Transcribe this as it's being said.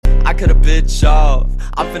cut a bitch off.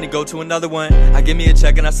 I'm finna go to another one. I give me a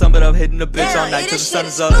check and I sum it up, hitting the bitch all night till the sun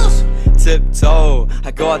is up. Tiptoe, I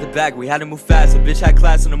go out the back, we had to move fast. A bitch had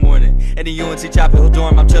class in the morning in the UNC Chapel Hill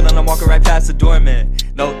dorm. I'm chillin', I'm walking right past the doorman.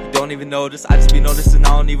 No, you don't even notice, I just be noticing.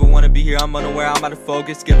 I don't even wanna be here, I'm unaware, I'm out of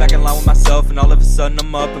focus. Get back in line with myself and all of a sudden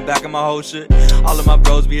I'm up and back in my whole shit. All of my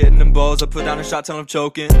bros be hitting them bowls, I put down a shot till I'm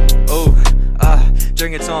choking. Oh,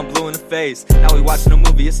 drink it till I'm blue in the face. Now we watching a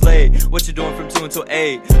movie, it's late. What you doing from 2 until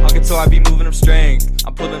 8? On guitar I be moving them strings.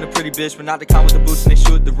 I'm pulling a pretty bitch, but not the kind with the boots and they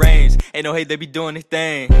shoot the range. Ain't no hate, they be doing their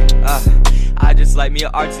thing. I just like me a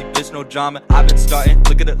artsy bitch, no drama. I've been starting,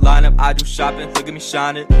 look at the lineup, I do shopping. Look at me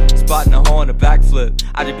shining, spotting a hole in a backflip.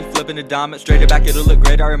 I just be flipping the diamond, straight it back, it'll look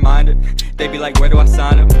great, I remind it. They be like, where do I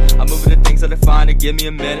sign up? I'm moving the things that I find it, give me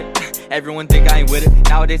a minute. Everyone think I ain't with it,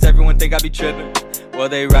 nowadays everyone think I be tripping. Well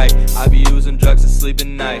they right, I be using drugs to sleep at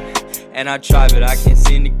night. And I try but I can't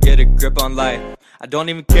seem to get a grip on life. I don't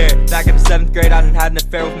even care, back in the 7th grade I done had an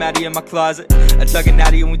affair with Maddie in my closet. I took a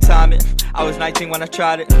natty and we timed it, I was 19 when I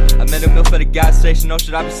tried it. I met a MILF at a gas station, no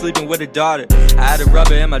shit I be sleeping with a daughter. I had a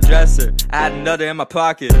rubber in my dresser, I had another in my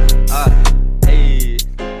pocket. Hey,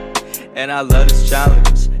 and I love this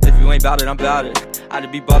challenge. If you ain't bout it, I'm bout it. I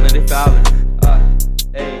just be ballin', they fouling.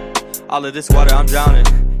 Hey, all of this water I'm drowning.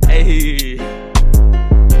 Hey.